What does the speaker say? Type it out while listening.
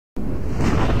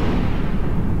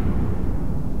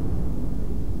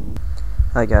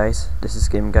Hi guys, this is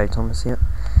Game Guy Thomas here,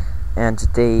 and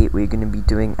today we're going to be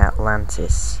doing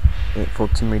Atlantis for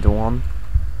Tomb Raider 1.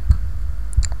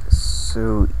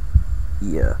 So,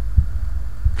 yeah.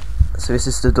 So this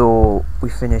is the door we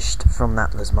finished from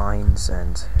Atlas Mines,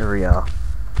 and here we are.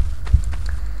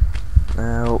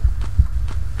 Now,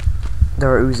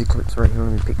 there are Uzi clips right here,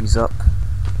 let me pick these up.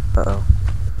 Uh-oh.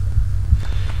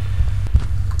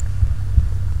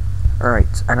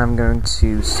 Alright, and I'm going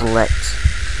to select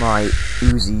my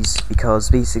Uzis because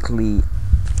basically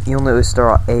you'll notice there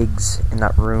are eggs in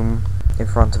that room in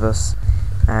front of us,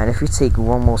 and if we take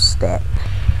one more step,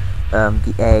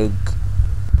 the egg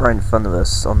right in front of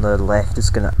us on the left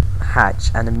is going to hatch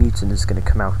and a mutant is going to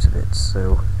come out of it.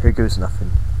 So here goes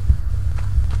nothing.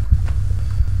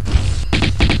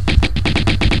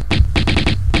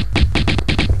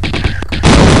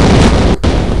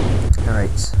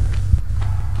 Alright,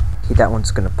 okay, that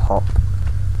one's going to pop.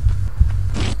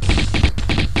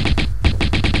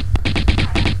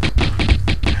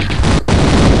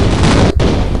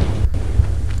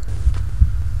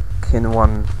 And the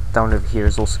one down over here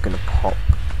is also going to pop.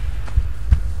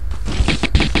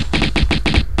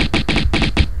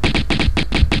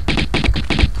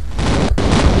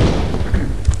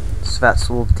 So that's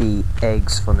all the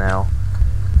eggs for now.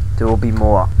 There will be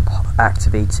more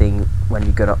activating when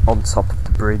you get on top of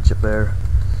the bridge up there.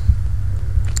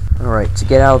 Alright, to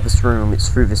get out of this room it's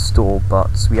through this door,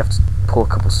 but we have to pull a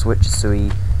couple switches, so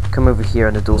we come over here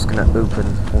and the door's going to open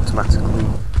automatically.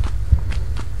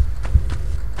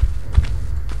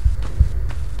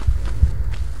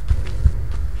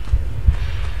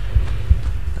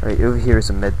 Alright, over here is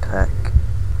a med pack.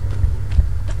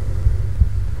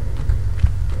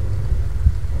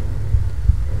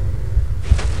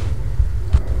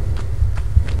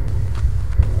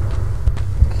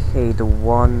 Okay, the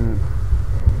one...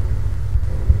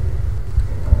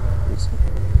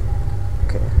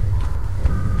 Okay,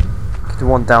 the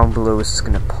one down below is just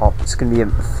gonna pop. It's gonna be a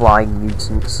flying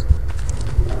mutant.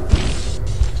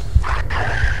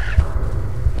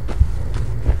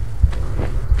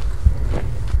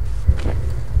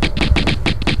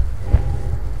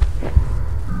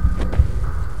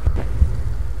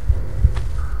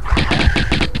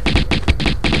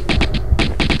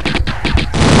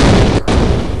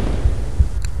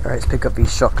 Alright, let's pick up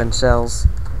these shotgun shells.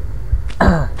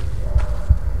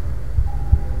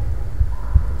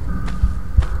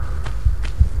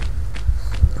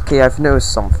 Okay, I've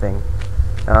noticed something.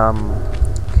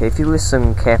 Okay, if you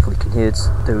listen carefully, you can hear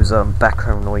those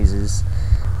background noises.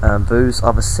 Those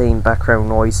are the same background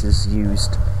noises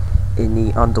used in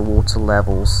the underwater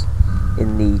levels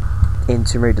in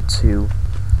Tomb Raider 2.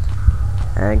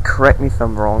 And correct me if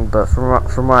I'm wrong, but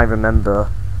from what I remember,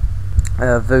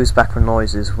 those background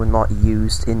noises were not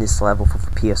used in this level for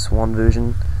the PS1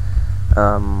 version,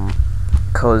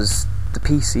 because the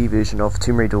PC version of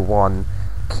Tomb Raider 1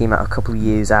 came out a couple of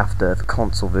years after the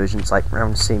console version. It's like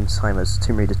around the same time as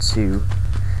Tomb Raider 2,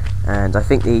 and I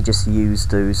think they just used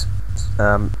those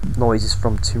noises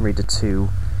from Tomb Raider 2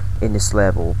 in this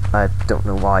level. I don't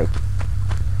know why,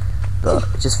 but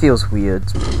it just feels weird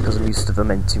because I'm used to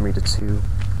them in Tomb Raider 2.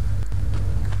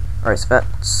 Alright, so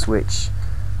that switch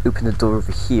open the door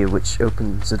over here, which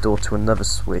opens the door to another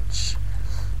switch,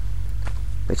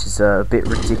 which is a bit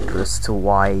ridiculous to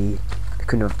why they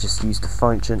couldn't have just used the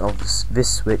function of this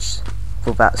switch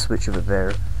for that switch over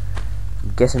there.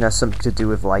 I'm guessing that's something to do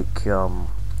with like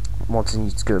wanting you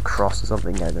to go across or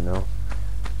something, I don't know.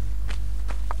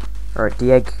 Alright,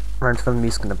 the egg right in front of me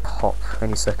is going to pop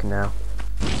any second now.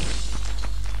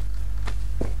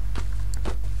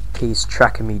 Okay, he's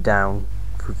tracking me down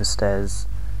through the stairs.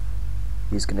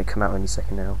 He's gonna come out any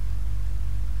second now.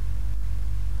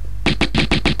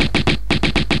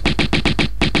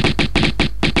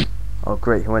 Oh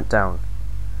great, he went down.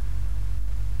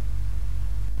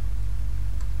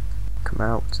 Come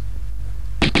out.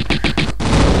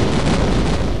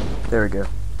 There we go.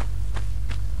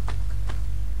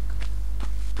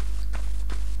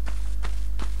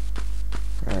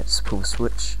 Alright, let's pull the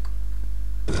switch.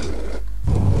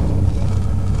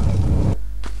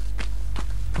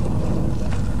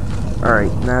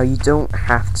 Alright, now you don't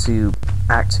have to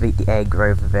activate the egg right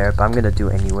over there, but I'm gonna do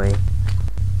it anyway.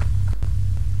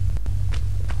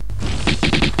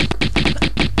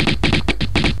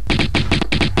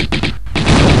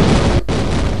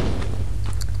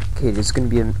 Okay, there's gonna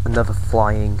be another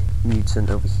flying mutant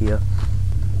over here.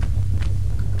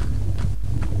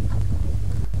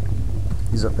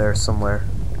 He's up there somewhere.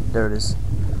 There it is.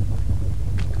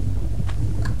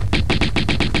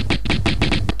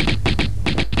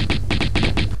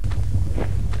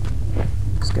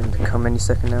 come any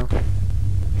second now.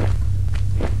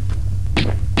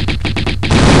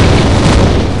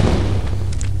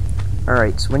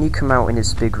 Alright, so when you come out in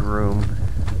this big room,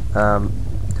 our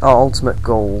ultimate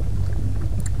goal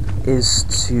is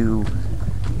to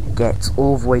get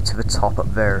all the way to the top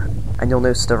up there. And you'll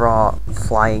notice there are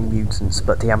flying mutants,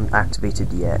 but they haven't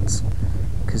activated yet.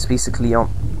 Because basically,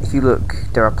 if you look,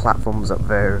 there are platforms up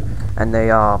there, and they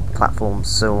are platforms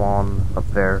so on up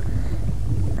there.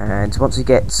 And once you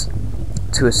get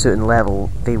to a certain level,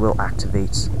 they will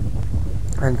activate.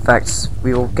 In fact,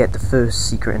 we will get the first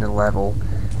secret in the level,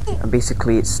 and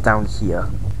basically it's down here.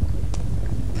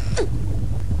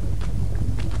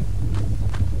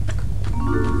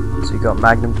 So you got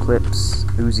magnum clips,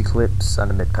 Uzi clips,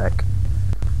 and a mid pack.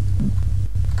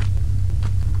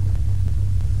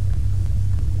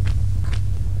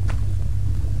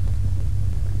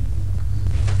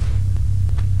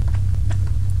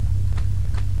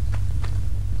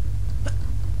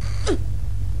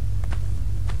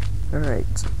 Alright.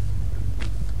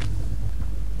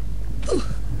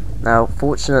 Now,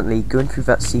 fortunately, going through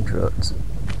that secret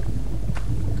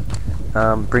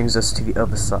brings us to the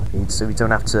other side, so we don't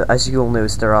have to. As you all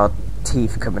notice, there are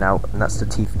teeth coming out, and that's the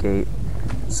teeth gate.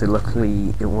 So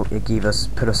luckily,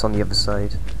 it put us on the other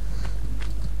side.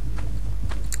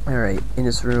 Alright, in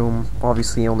this room,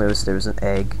 obviously you'll notice there's an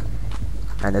egg,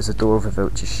 and there's a door with a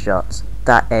voucher shut.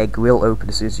 That egg will open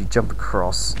as soon as you jump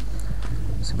across.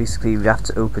 So basically we have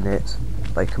to open it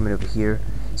by coming over here.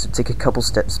 So take a couple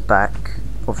steps back,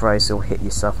 otherwise you'll hit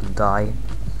yourself and die.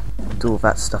 Do all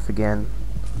that stuff again.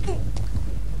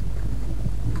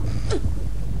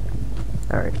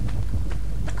 Alright.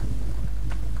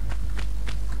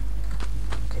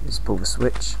 Okay, just pull the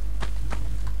switch.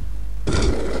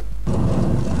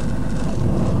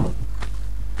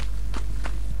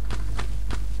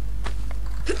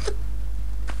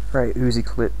 Right, Uzi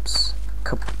clips.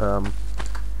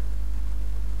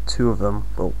 Two of them,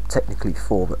 well, technically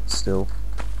 4, but still.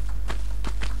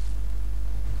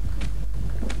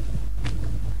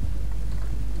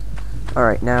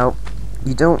 Alright, now,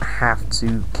 you don't have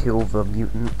to kill the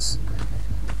mutants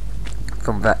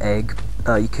from that egg.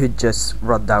 You could just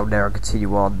run down there and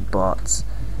continue on, but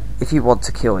if you want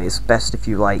to kill it, it's best if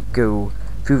you, like, go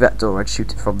through that door and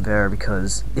shoot it from there,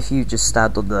 because if you just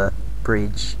stand on the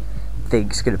bridge,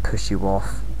 thing's gonna push you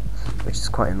off, which is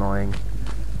quite annoying.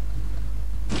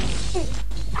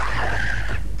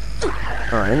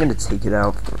 Alright, I'm gonna take it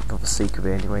out for the sake of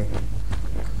it anyway.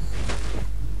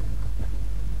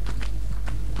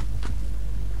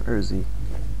 Where is he?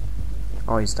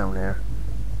 Oh, he's down there.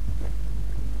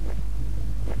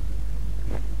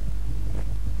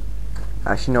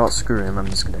 Actually, no, screw him, I'm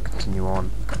just gonna continue on.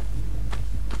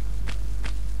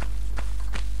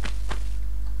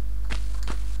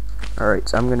 Alright,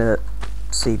 so I'm gonna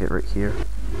save it right here.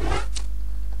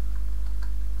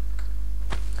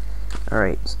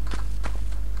 Alright.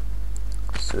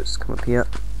 So let's come up here.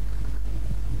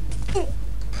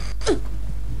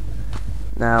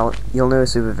 Now, you'll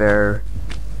notice over there,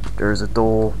 there's a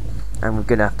door, and we're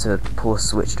gonna have to pull a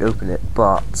switch to open it,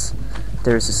 but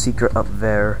there's a secret up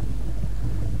there,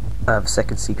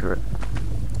 second secret,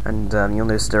 and you'll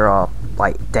notice there are,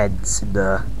 like, dents in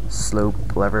the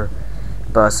slope, whatever,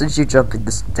 but as soon as you jump in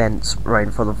this dent right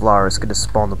in front of Lara, it's gonna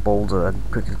spawn a boulder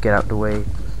and quickly get out of the way.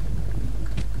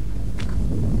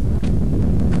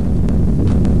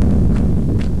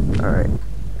 Alright.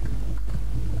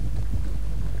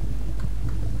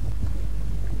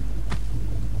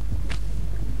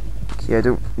 Okay, I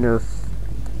don't know if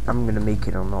I'm gonna make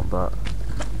it or not, but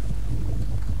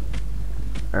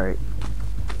alright.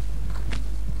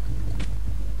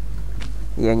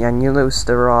 Yeah, and you'll notice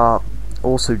there are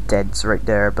also dents right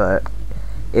there, but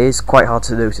it is quite hard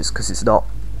to notice because it's not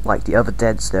like the other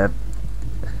dents there.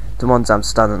 The ones I'm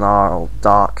standing are all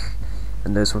dark,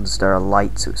 and those ones there are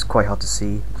light, so it's quite hard to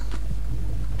see.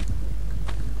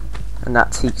 And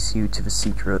that takes you to the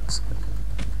secret.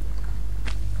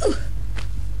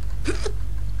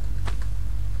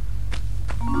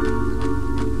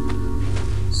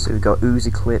 So we got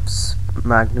Uzi clips,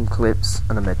 magnum clips,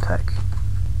 and a med pack.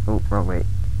 Oh, wrong way.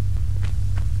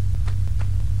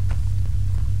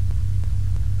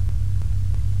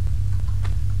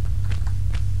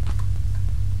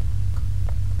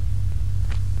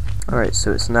 Alright,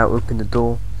 so it's now open the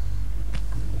door.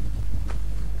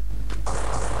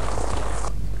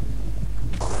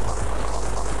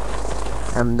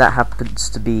 And that happens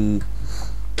to be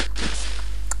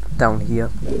down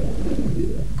here.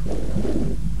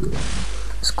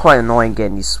 It's quite annoying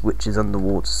getting these switches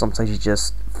underwater. Sometimes you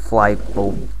just fly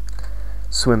or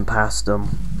swim past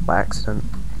them by accident.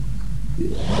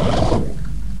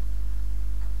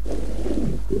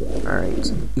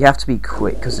 Alright, you have to be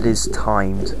quick because it is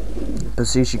timed. But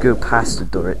as soon as you go past the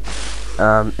door,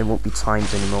 it won't be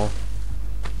timed anymore.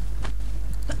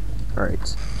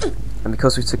 Alright, and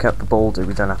because we took out the boulder,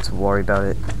 we don't have to worry about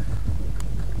it.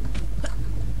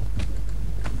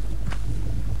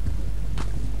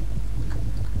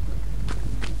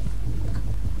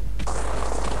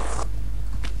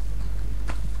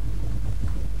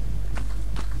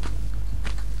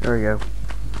 There we go.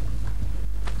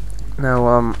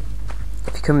 Now,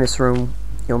 if you come in this room,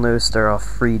 you'll notice there are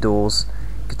 3 doors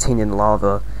containing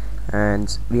lava,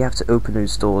 and we have to open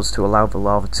those doors to allow the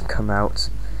lava to come out.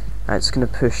 And it's going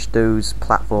to push those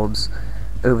platforms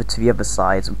over to the other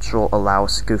side, which will allow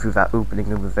us to go through that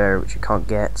opening over there, which you can't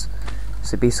get.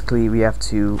 So basically, we have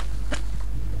to.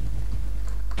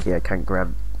 Okay, I can't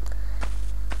grab.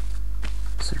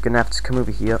 So we're going to have to come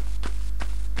over here,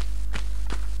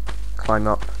 climb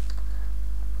up,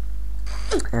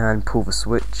 and pull the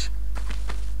switch.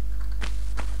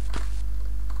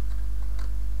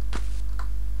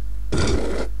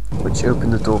 Which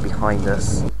opened the door behind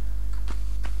us.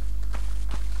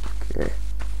 Okay.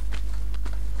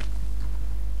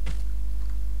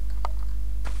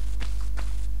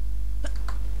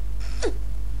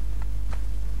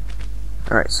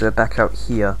 Alright, so we're back out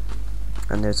here,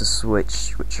 and there's a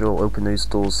switch which will open those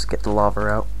doors to get the lava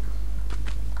out.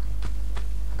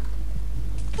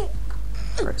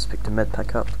 Alright, let's pick the med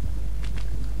pack up.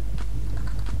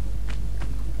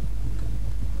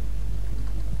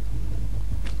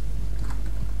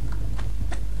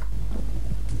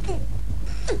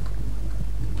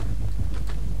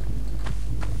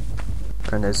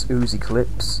 And there's Uzi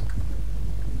clips.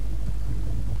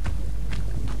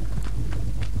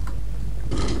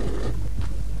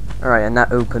 Alright, and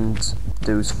that opened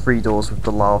those 3 doors with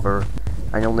the lava,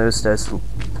 and you'll notice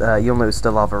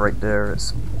the lava right there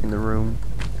is in the room.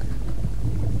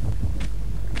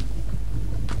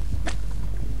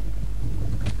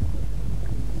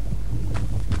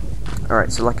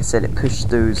 Alright, so like I said, it pushed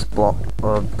those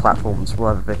platforms,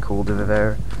 whatever they're called, over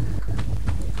there.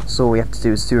 So all we have to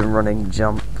do is do a running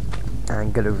jump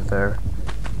and get over there.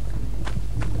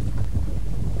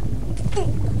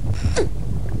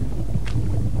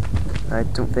 I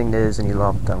don't think there's any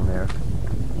lava down there.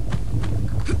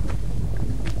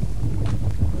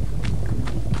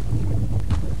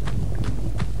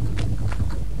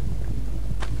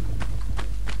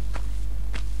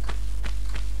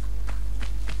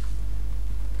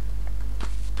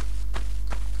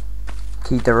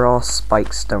 Okay, there are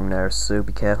spikes down there, so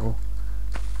be careful.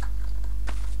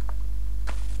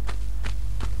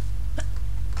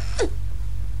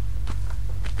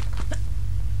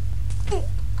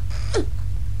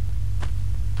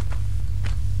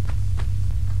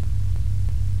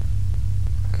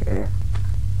 Okay.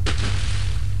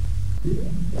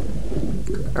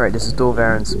 Alright, there's a door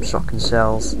there and some shotgun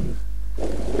shells.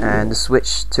 And the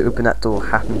switch to open that door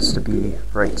happens to be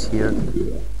right here.